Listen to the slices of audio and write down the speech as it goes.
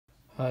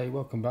Hi,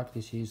 welcome back.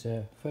 This is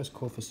first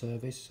call for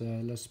service,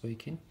 Les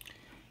speaking.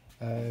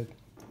 I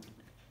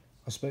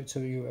spoke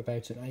to you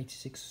about an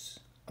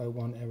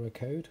 8601 error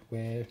code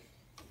where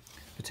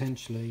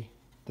potentially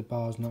the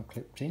bar's not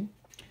clipped in.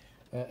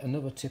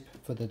 Another tip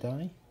for the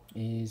day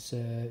is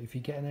if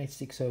you get an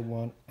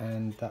 8601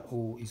 and that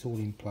is all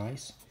in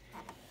place,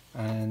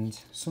 and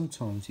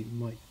sometimes it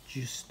might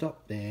just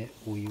stop there,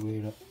 or you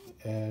will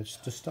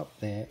just stop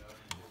there,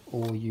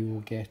 or you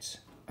will get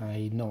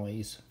a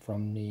noise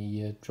from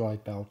the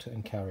drive belt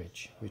and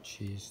carriage, which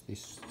is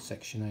this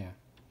section here.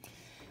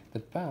 The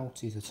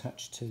belt is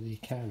attached to the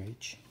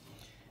carriage,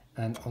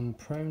 and on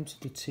prone to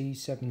the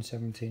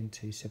T790,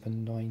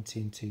 T790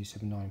 and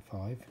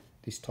T795,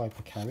 this type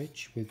of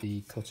carriage with the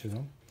cutter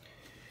on,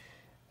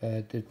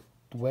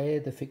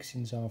 where the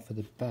fixings are for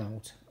the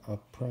belt are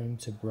prone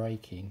to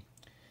breaking,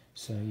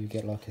 so you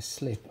get like a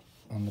slip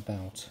on the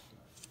belt,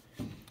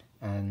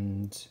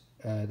 and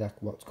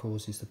that's what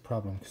causes the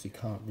problem, because you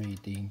can't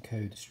read the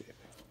encoder strip.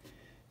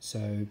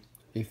 So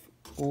if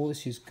all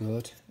this is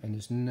good and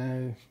there's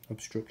no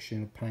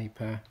obstruction of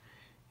paper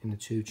in the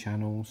two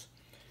channels,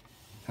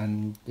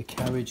 and the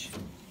carriage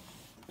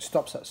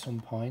stops at some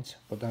point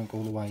but don't go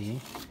all the way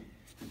in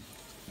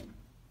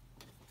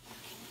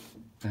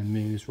and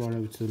moves right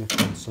over to the left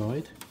hand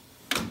side,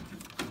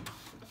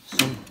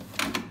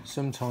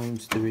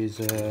 sometimes there is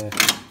a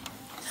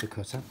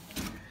cutter,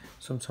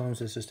 sometimes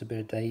there's just a bit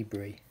of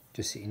debris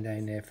just sitting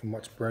down there from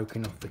what's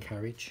broken off the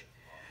carriage.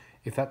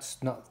 If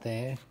that's not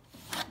there,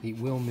 it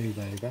will move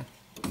over,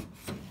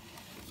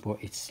 but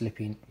it's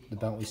slipping, the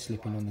belt is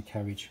slipping on the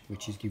carriage,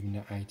 which is giving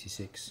that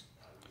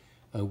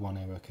 8601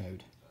 error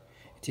code.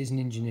 It is an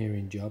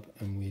engineering job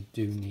and we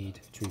do need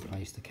to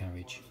replace the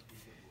carriage.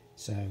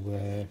 So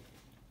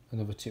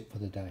another tip for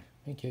the day.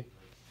 Thank you.